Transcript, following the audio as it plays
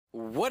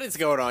What is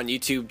going on,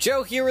 YouTube?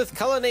 Joe here with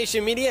Color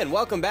Nation Media, and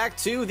welcome back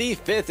to the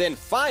 5th and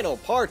final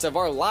part of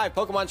our live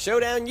Pokemon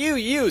Showdown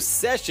UU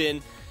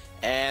session.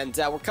 And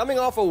we're coming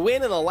off a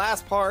win in the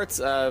last part,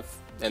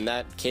 and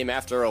that came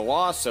after a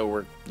loss, so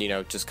we're,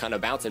 just kind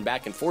of bouncing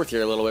back and forth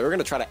here a little bit. We're going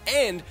to try to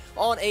end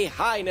on a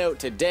high note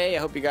today. I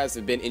hope you guys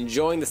have been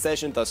enjoying the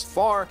session thus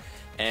far,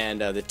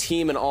 and the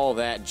team and all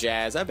that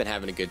jazz. I've been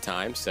having a good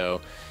time,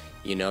 so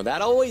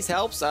that always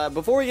helps.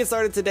 Before we get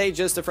started today,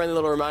 just a friendly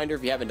little reminder,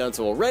 if you haven't done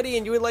so already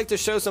and you would like to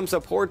show some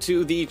support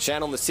to the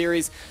channel and the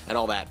series and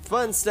all that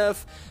fun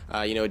stuff,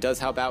 it does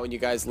help out when you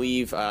guys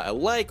leave a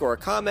like or a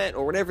comment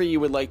or whatever you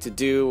would like to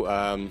do.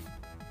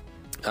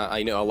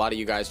 I know a lot of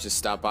you guys just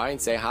stop by and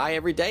say hi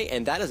every day,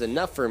 and that is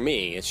enough for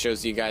me. It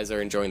shows you guys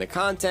are enjoying the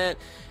content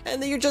and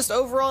that you're just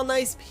overall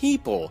nice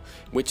people,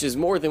 which is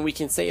more than we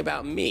can say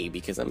about me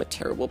because I'm a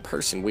terrible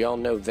person. We all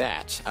know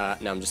that.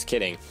 No, I'm just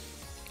kidding.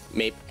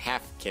 Maybe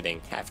half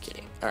kidding.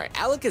 Alright,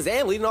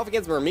 Alakazam leading off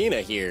against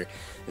Mermina here.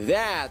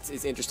 That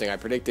is interesting. I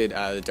predicted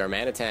the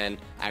Darmanitan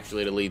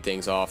actually to lead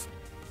things off.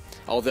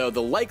 Although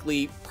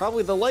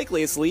probably the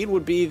likeliest lead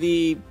would be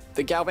the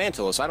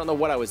Galvantula. So I don't know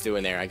what I was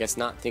doing there. I guess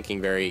not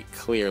thinking very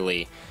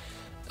clearly.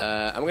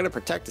 I'm going to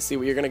protect to see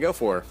what you're going to go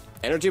for.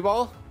 Energy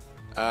Ball?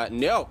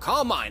 No.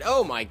 Calm Mind.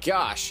 Oh my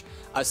gosh.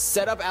 A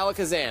setup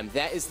Alakazam.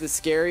 That is the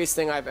scariest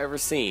thing I've ever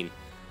seen.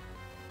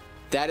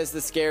 That is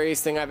the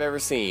scariest thing I've ever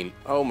seen.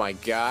 Oh my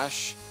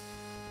gosh.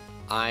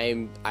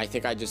 I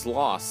think I just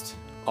lost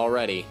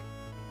already.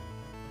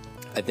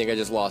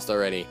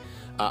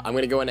 I'm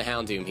going to go into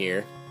Houndoom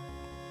here.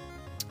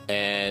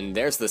 And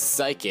there's the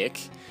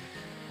Psychic.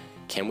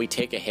 Can we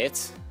take a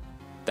hit?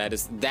 That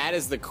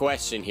is the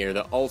question here,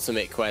 the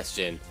ultimate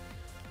question.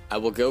 I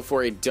will go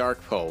for a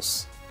Dark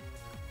Pulse.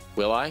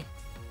 Will I?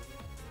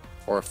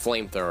 Or a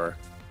Flamethrower?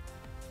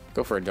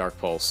 Go for a Dark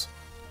Pulse.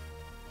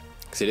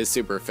 Because it is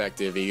super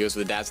effective. He goes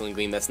with a Dazzling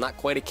Gleam. That's not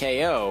quite a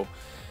KO.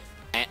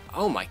 And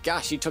oh my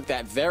gosh, he took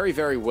that very,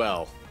 very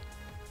well.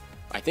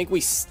 I think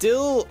we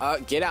still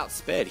get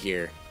outsped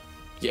here.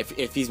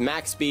 If he's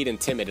max speed and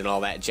timid and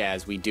all that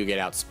jazz, we do get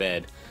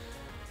outsped.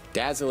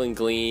 Dazzling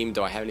Gleam.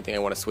 Do I have anything I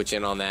want to switch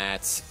in on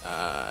that?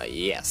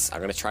 Yes. I'm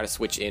going to try to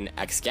switch in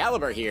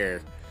Excalibur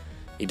here.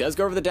 He does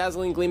go over the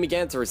Dazzling Gleam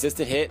again. It's a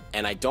resistant hit,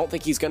 and I don't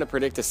think he's going to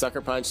predict a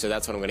Sucker Punch, so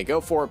that's what I'm going to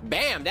go for.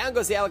 Bam! Down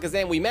goes the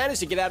Alakazam. We managed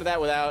to get out of that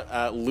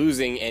without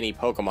losing any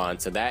Pokemon,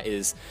 so that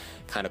is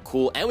kind of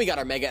cool. And we got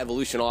our Mega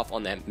Evolution off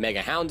on that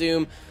Mega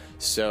Houndoom,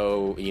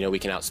 so, we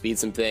can outspeed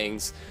some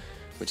things,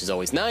 which is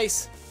always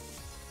nice.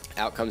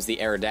 Out comes the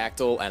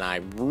Aerodactyl, and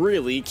I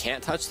really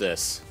can't touch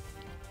this.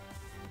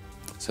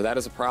 So that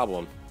is a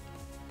problem.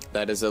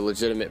 That is a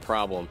legitimate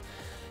problem.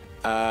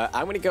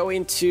 I'm going to go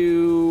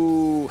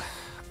into...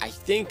 I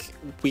think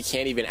we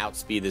can't even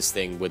outspeed this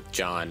thing with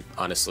John,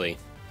 honestly.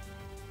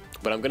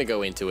 But I'm going to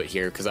go into it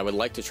here because I would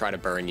like to try to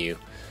burn you.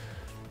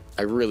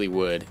 I really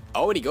would.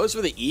 Oh, and he goes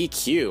for the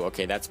EQ.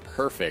 Okay, that's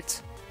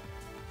perfect.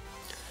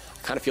 I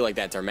kind of feel like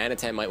that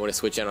Darmanitan might want to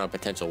switch in on a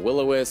potential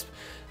Will-O-Wisp.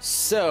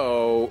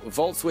 So,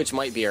 Volt Switch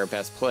might be our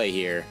best play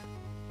here.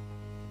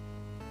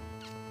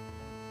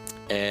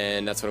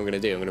 And that's what I'm going to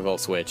do. I'm going to Volt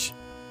Switch.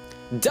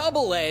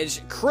 Double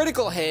Edge,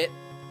 critical hit,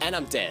 and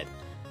I'm dead.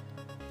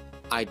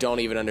 I don't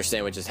even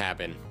understand what just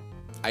happened.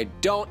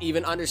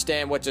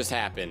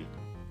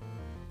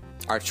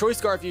 Our Choice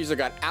Scarf user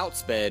got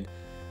outsped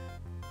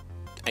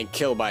and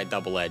killed by a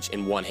Double Edge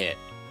in one hit.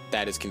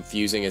 That is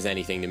confusing as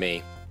anything to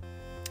me.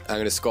 I'm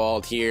going to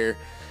Scald here.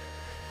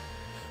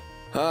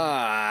 He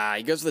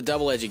goes for the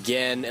Double Edge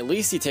again. At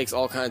least he takes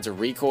all kinds of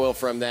recoil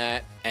from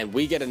that. And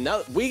we get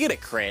a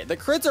crit. The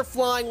crits are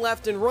flying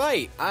left and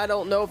right. I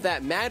don't know if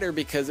that mattered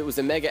because it was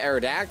a Mega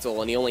Aerodactyl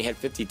and he only had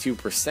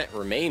 52%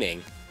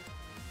 remaining.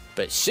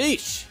 But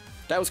sheesh,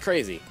 that was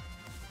crazy.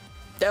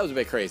 That was a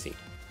bit crazy.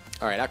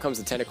 Alright, out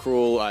comes the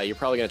Tentacruel. You're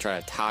probably going to try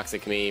to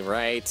Toxic me,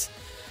 right?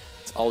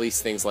 It's all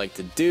these things like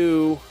to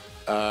do.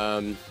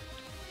 I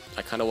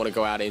kind of want to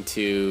go out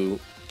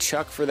into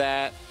Chuck for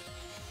that.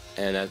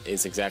 And that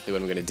is exactly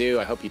what I'm going to do.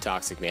 I hope you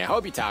Toxic me.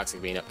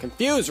 No,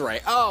 Confuse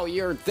Ray. Oh,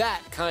 you're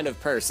that kind of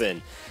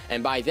person.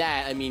 And by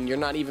that, I mean you're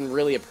not even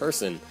really a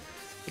person.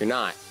 You're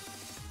not.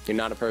 You're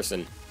not a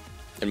person.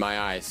 In my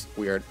eyes,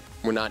 we're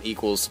not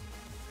equals.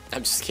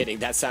 I'm just kidding.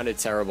 That sounded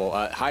terrible.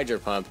 Hydro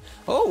Pump.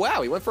 Oh,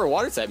 wow. He went for a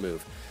Water type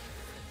move.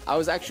 I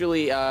was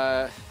actually,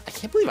 I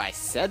can't believe I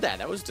said that.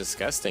 That was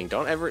disgusting.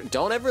 Don't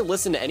ever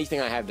listen to anything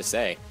I have to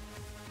say.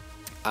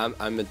 I'm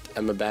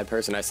a bad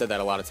person. I said that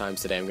a lot of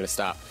times today. I'm going to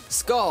stop.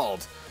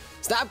 Scald.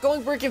 Stop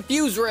going for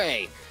Confuse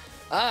Ray.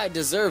 I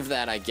deserve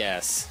that, I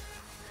guess.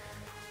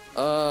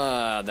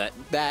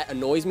 That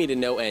annoys me to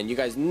no end. You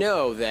guys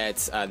know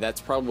that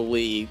that's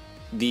probably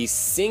the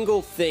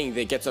single thing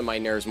that gets on my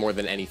nerves more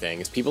than anything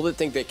is people that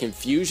think that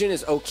confusion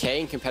is okay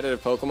in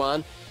competitive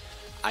Pokemon.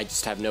 I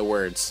just have no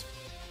words.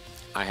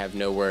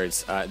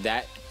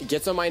 That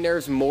gets on my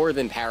nerves more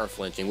than Power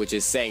Flinching, which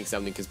is saying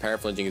something because Power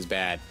Flinching is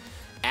bad.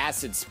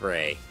 Acid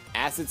Spray,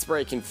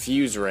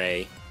 Confuse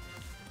Ray.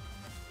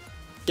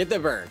 Get the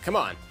burn. Come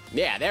on.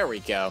 Yeah, there we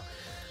go.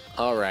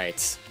 All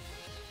right.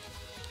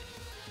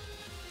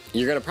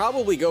 You're going to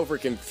probably go for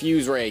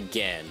Confuse Ray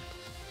again,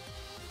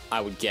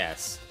 I would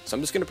guess. So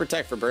I'm just going to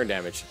protect for burn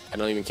damage. I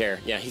don't even care.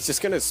 Yeah, he's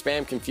just going to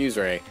spam Confuse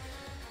Ray.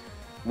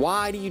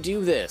 Why do you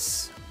do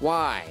this?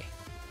 Why?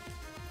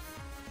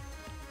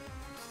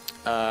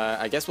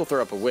 I guess we'll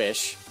throw up a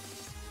Wish.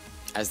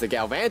 As the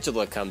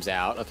Galvantula comes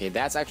out, okay,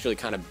 that's actually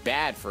kind of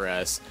bad for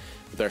us.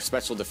 With our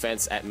special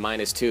defense at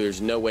 -2,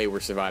 there's no way we're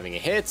surviving a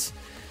hit.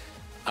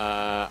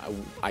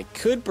 I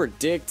could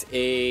predict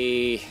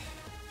a...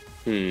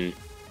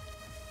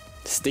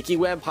 Sticky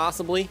Web,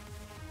 possibly?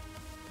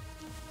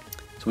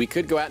 So we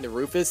could go out into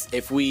Rufus.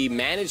 If we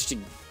manage to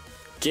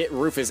get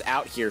Rufus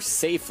out here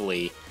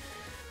safely...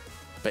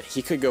 But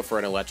he could go for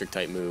an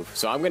Electric-type move.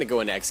 So I'm going to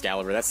go into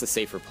Excalibur. That's the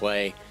safer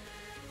play.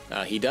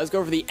 He does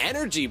go for the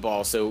Energy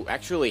Ball, so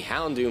actually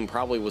Houndoom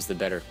probably was the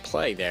better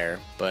play there,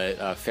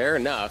 but fair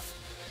enough.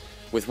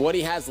 With what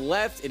he has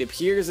left, it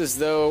appears as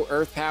though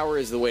Earth Power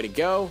is the way to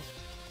go,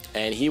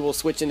 and he will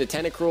switch into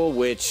Tentacruel,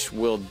 which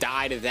will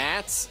die to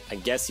that. I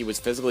guess he was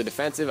physically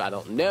defensive, I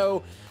don't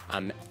know.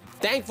 I'm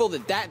thankful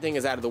that that thing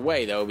is out of the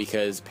way, though,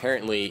 because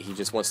apparently he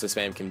just wants to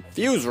spam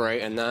Confuse Ray,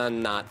 and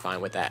I'm not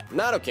fine with that.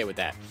 Not okay with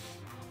that.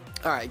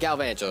 Alright,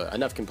 Galvantula,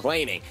 enough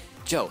complaining.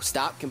 Joe,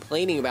 stop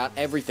complaining about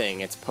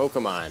everything. It's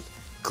Pokemon.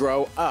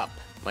 Grow up.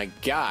 My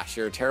gosh,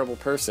 you're a terrible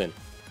person.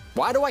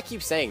 Why do I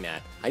keep saying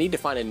that? I need to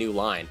find a new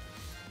line.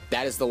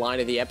 That is the line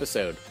of the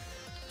episode.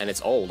 And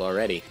it's old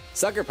already.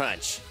 Sucker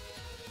Punch.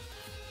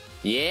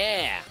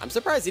 Yeah! I'm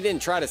surprised he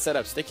didn't try to set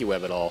up Sticky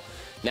Web at all.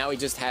 Now he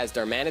just has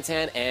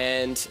Darmanitan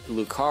and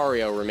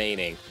Lucario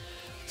remaining.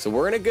 So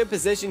we're in a good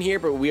position here,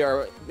 but we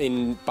are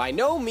by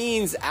no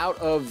means out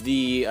of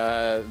the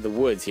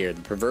woods here.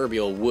 The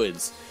proverbial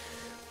woods.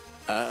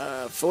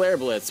 Flare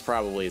Blitz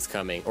probably is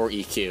coming, or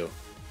EQ.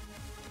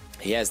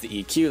 He has the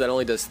EQ that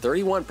only does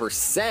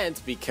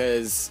 31%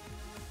 because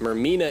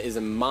Mermina is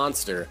a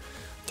monster.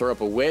 Throw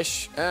up a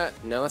Wish.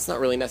 No, that's not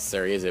really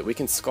necessary, is it? We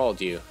can Scald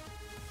you.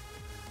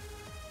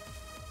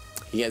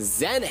 He has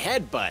Zen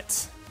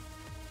Headbutt.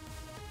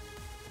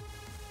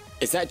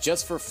 Is that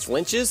just for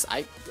flinches?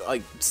 I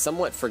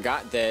somewhat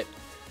forgot that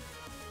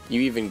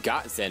you even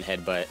got Zen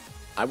Headbutt.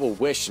 I will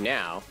Wish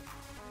now.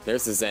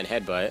 There's the Zen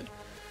Headbutt.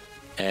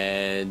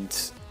 And,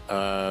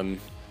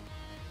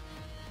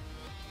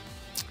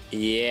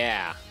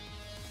 yeah.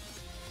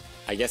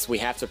 I guess we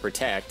have to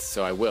protect,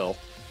 so I will.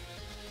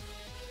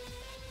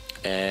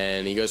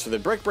 And he goes for the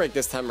Brick Break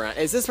this time around.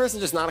 Is this person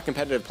just not a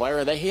competitive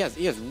player? He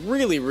has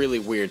really, really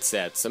weird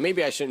sets, so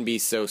maybe I shouldn't be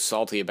so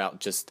salty about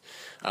just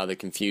the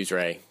Confuse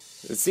Ray.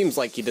 It seems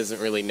like he doesn't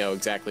really know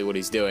exactly what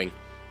he's doing.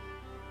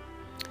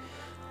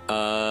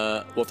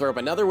 We'll throw up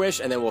another Wish,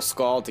 and then we'll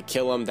Scald to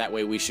kill him. That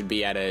way we should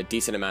be at a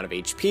decent amount of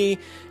HP.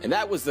 And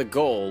that was the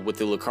goal with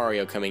the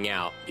Lucario coming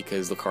out,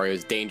 because Lucario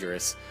is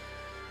dangerous.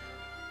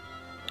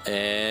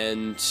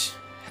 And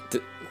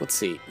let's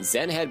see.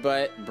 Zen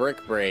Headbutt,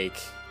 Brick Break,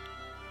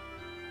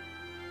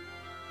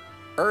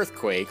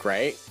 Earthquake,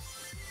 right?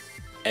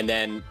 And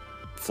then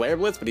Flare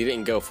Blitz, but he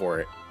didn't go for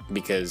it,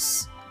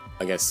 because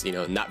I guess, you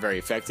know, not very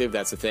effective,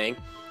 that's the thing.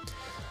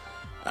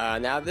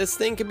 Now this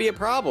thing could be a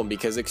problem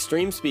because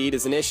extreme speed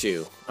is an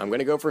issue. I'm going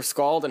to go for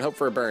Scald and hope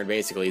for a burn,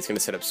 basically. He's going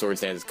to set up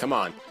Swords Dance. Come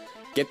on.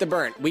 Get the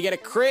burn. We get a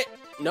crit,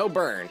 no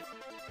burn.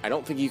 I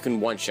don't think you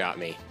can one-shot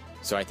me,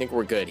 so I think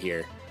we're good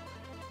here.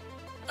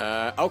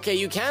 Okay,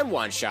 you can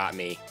one-shot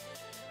me.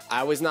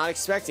 I was not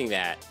expecting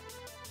that.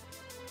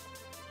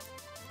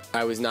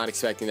 I was not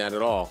expecting that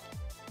at all.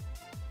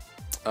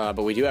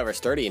 But we do have our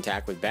Sturdy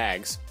attack with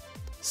Bags.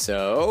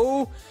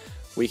 So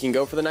we can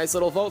go for the nice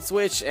little Volt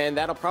Switch, and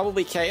that'll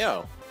probably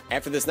KO.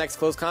 After this next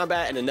close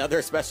combat and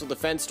another special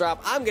defense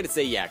drop, I'm going to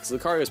say yeah, because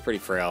Lucario's pretty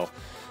frail.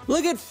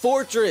 Look at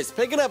Fortress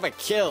picking up a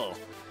kill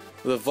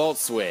with a Volt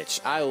Switch.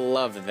 I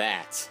love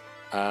that.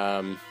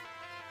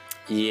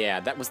 Yeah,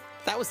 that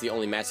was the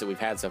only match that we've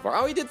had so far.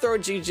 Oh, he did throw a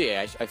GG.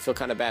 I feel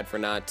kind of bad for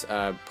not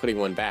putting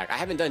one back. I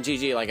haven't done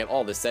GG like at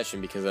all this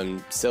session because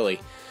I'm silly.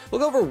 We'll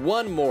go over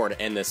one more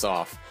to end this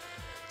off.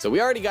 So we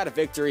already got a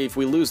victory. If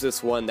we lose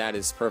this one, that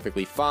is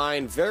perfectly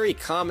fine. Very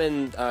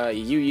common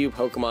UU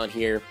Pokemon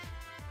here.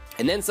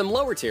 And then some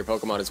lower tier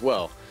Pokemon as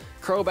well.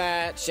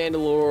 Crobat,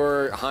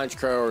 Chandelure,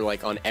 Honchkrow are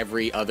like on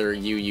every other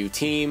UU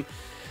team.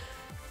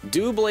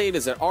 Doublade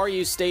is an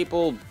RU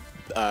staple.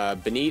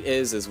 Benit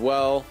is as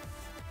well.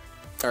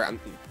 Or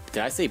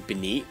did I say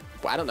Benit?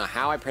 Well, I don't know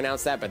how I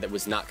pronounced that, but that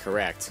was not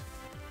correct.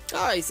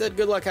 Ah, he said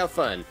good luck, have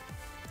fun.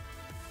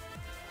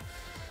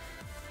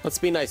 Let's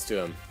be nice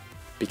to him.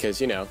 Because,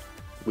 you know,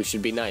 we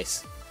should be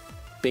nice.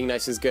 Being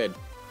nice is good.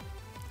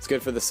 It's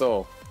good for the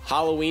soul.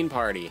 Halloween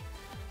party.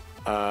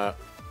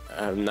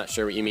 I'm not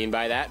sure what you mean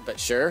by that, but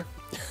sure.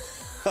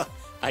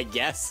 I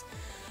guess.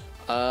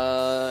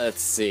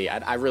 Let's see.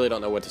 I really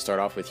don't know what to start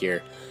off with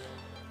here.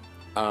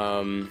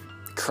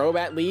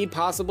 Crobat lead,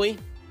 possibly.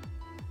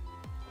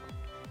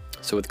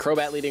 So with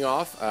Crobat leading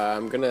off,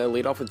 I'm going to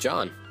lead off with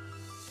John.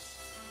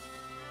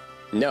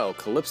 No,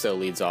 Calypso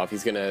leads off.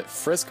 He's going to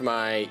frisk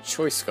my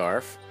Choice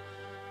Scarf.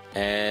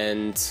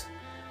 And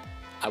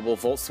I will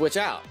Volt Switch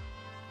out.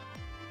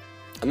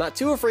 I'm not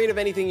too afraid of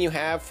anything you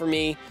have for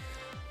me.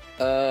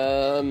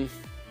 Trying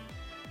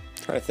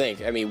to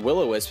think. I mean,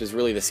 Will-O-Wisp is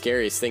really the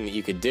scariest thing that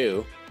you could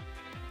do.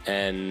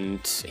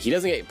 And he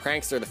doesn't get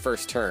Prankster the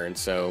first turn,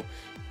 so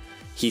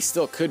he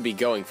still could be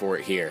going for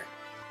it here.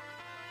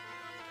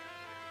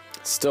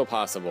 Still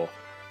possible.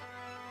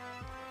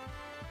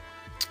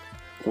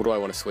 What do I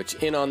want to switch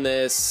in on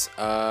this?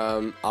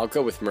 I'll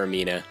go with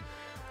Mermina,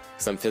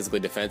 because I'm physically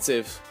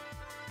defensive.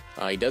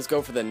 He does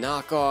go for the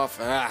knockoff.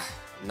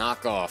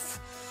 Knockoff.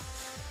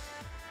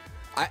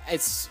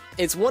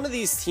 It's one of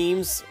these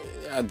teams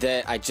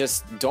that I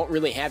just don't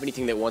really have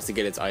anything that wants to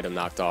get its item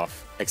knocked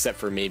off, except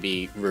for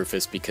maybe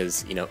Rufus,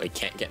 because, you know, it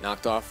can't get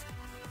knocked off.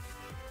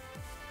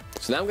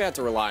 So now I'm going to have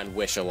to rely on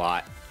Wish a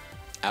lot.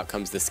 Out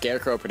comes the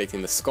Scarecrow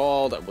predicting the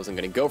Scald. I wasn't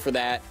going to go for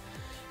that,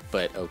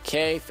 but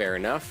okay, fair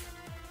enough.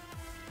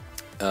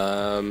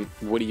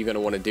 What are you going to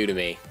want to do to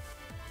me?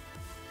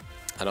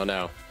 I don't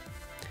know.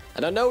 I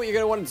don't know what you're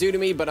going to want to do to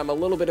me, but I'm a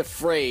little bit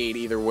afraid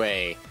either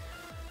way.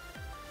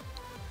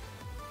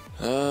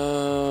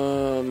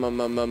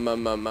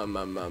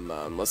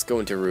 Let's go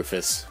into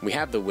Rufus. We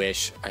have the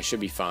Wish. I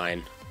should be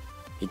fine.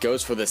 He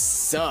goes for the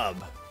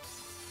sub.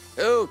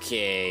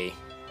 Okay.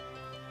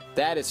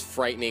 That is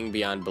frightening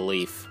beyond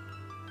belief.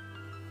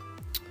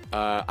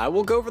 I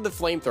will go for the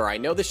Flamethrower. I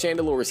know the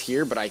Chandelure is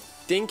here, but I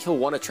think he'll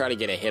want to try to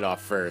get a hit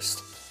off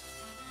first.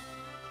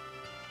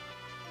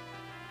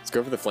 Let's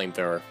go for the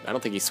Flamethrower. I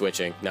don't think he's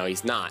switching. No,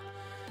 he's not.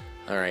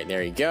 Alright,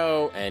 there you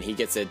go. And he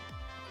gets a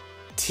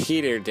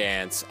Teeter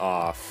Dance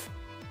off.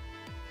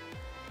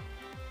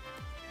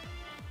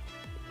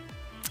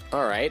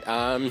 Alright,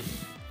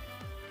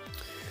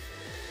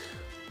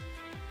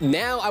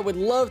 now I would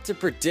love to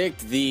predict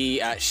the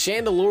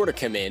Chandelure to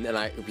come in,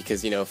 and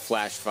because, you know,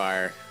 Flash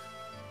Fire.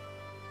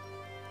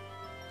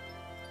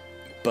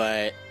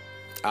 But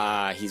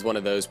he's one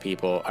of those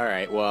people.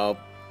 Alright, well,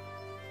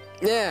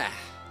 yeah,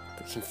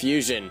 the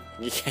confusion.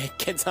 It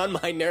gets on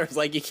my nerves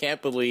like you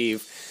can't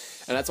believe.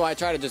 And that's why I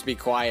try to just be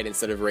quiet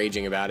instead of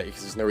raging about it,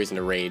 because there's no reason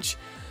to rage.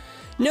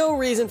 No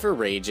reason for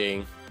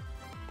raging.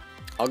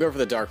 I'll go for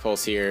the Dark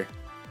Pulse here.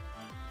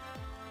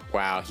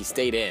 Wow, he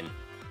stayed in.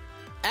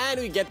 And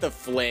we get the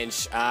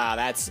flinch.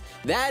 That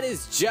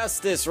is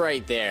justice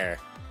right there.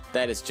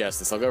 That is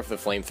justice. I'll go for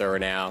the Flamethrower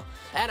now.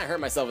 And I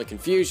hurt myself in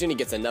confusion. He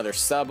gets another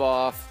sub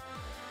off.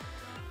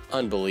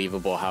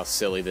 Unbelievable how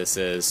silly this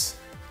is.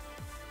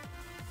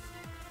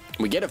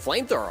 We get a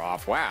Flamethrower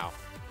off. Wow.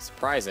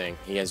 Surprising.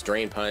 He has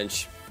Drain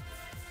Punch.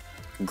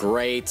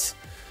 Great.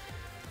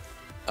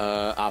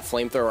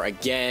 Flamethrower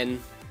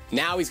again.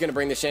 Now he's going to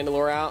bring the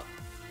Chandelure out.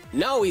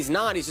 No, he's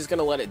not. He's just going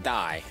to let it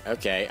die.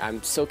 Okay,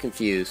 I'm so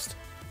confused.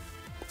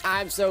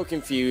 I'm so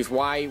confused.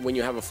 Why, when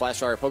you have a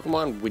Flash Fire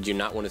Pokemon, would you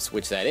not want to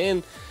switch that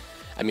in?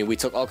 I mean, we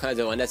took all kinds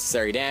of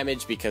unnecessary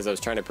damage because I was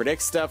trying to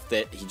predict stuff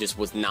that he just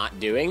was not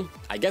doing.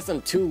 I guess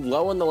I'm too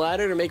low on the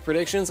ladder to make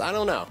predictions. I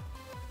don't know.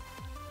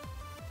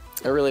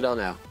 I really don't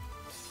know.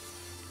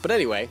 But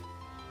anyway,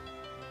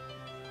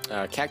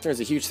 Cacturn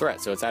is a huge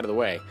threat, so it's out of the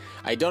way.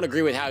 I don't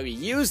agree with how he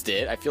used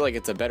it. I feel like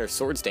it's a better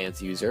Swords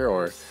Dance user,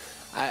 or...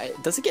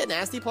 does it get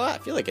Nasty Plot?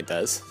 I feel like it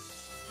does.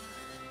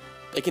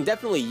 It can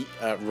definitely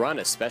run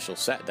a special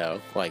set,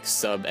 though, like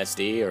Sub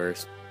SD or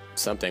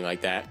something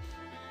like that.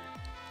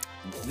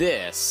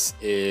 This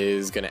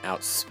is going to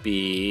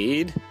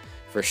outspeed,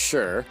 for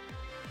sure.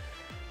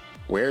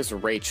 Where's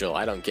Rachel?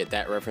 I don't get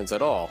that reference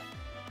at all.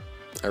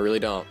 I really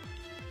don't.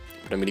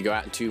 But I'm going to go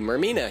out into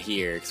Mermina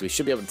here, because we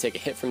should be able to take a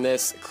hit from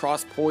this.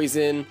 Cross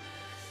Poison.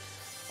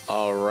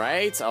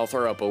 Alright, I'll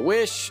throw up a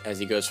Wish as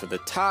he goes for the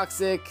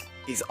Toxic.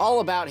 He's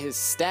all about his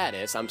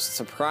status. I'm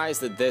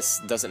surprised that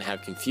this doesn't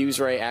have Confuse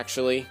Ray,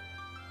 actually.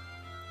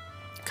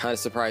 Kind of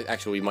surprised.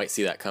 Actually, we might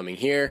see that coming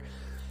here,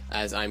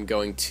 as I'm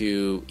going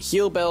to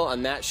Heal Bell,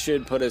 and that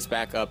should put us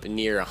back up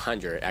near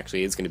 100.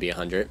 Actually, it's going to be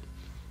 100.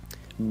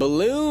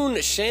 Balloon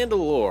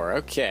Chandelure.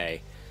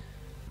 Okay.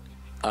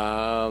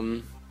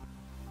 I'm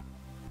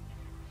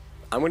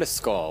going to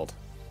Scald.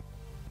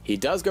 He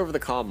does go for the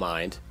Calm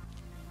Mind.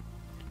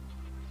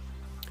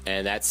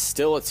 And that's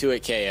still a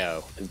 2-hit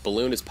KO. His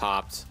Balloon is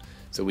popped.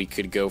 So we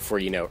could go for,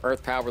 you know,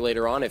 Earth Power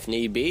later on if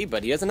need be,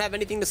 but he doesn't have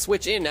anything to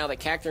switch in now that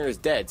Cacturn is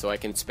dead, so I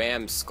can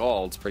spam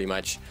Scalds pretty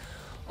much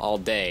all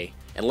day.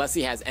 Unless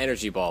he has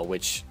Energy Ball,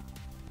 which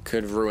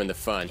could ruin the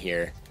fun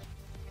here.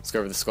 Let's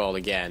go for the Scald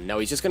again. No,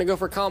 he's just going to go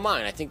for Calm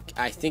Mind.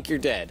 I think you're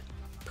dead.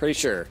 Pretty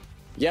sure.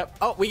 Yep.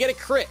 Oh, we get a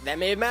crit. That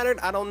may have mattered.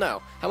 I don't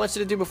know. How much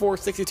did it do before?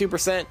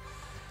 62%?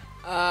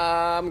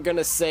 I'm going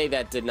to say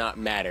that did not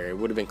matter. It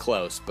would have been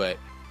close, but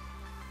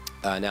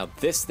now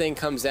this thing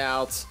comes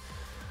out.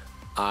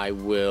 I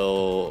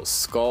will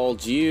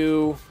Scald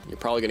you. You're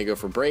probably going to go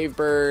for Brave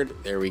Bird.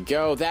 There we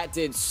go. That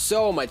did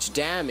so much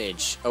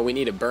damage. Oh, we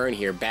need a burn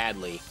here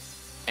badly.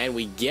 And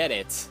we get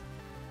it.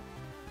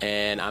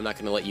 And I'm not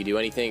going to let you do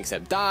anything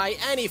except die.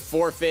 And he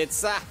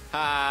forfeits.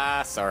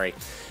 Sorry.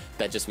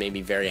 That just made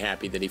me very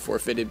happy that he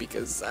forfeited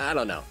because I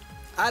don't know.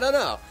 I don't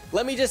know.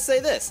 Let me just say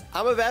this.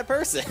 I'm a bad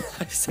person.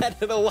 I've said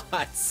it a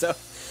lot. So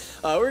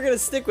we're going to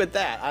stick with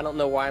that. I don't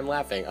know why I'm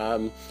laughing.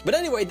 But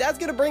anyway, that's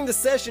going to bring the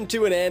session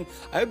to an end.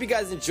 I hope you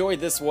guys enjoyed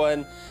this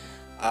one.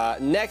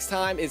 Next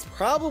time is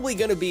probably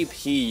going to be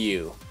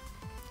PU.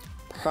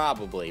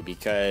 Probably,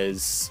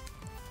 because,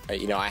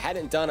 you know, I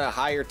hadn't done a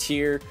higher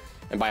tier,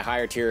 and by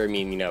higher tier I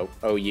mean, you know,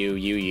 OU,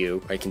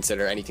 UU. I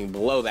consider anything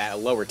below that a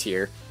lower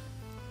tier.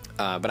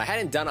 But I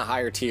hadn't done a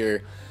higher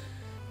tier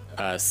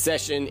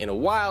session in a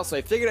while, so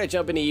I figured I'd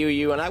jump into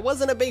UU, and I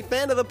wasn't a big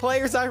fan of the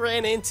players I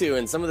ran into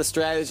and some of the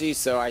strategies,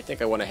 so I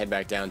think I want to head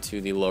back down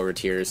to the lower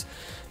tiers,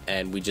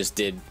 and we just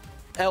did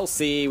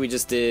LC, we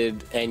just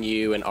did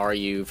NU and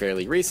RU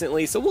fairly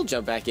recently, so we'll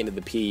jump back into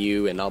the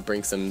PU, and I'll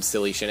bring some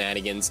silly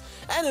shenanigans,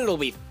 and it'll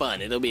be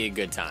fun, it'll be a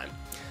good time.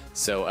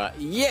 So,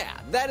 yeah,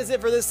 that is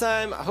it for this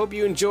time. I hope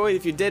you enjoyed.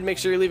 If you did, make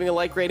sure you're leaving a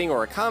like rating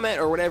or a comment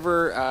or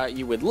whatever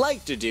you would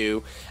like to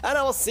do, and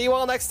I will see you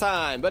all next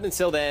time. But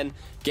until then,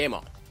 game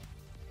on.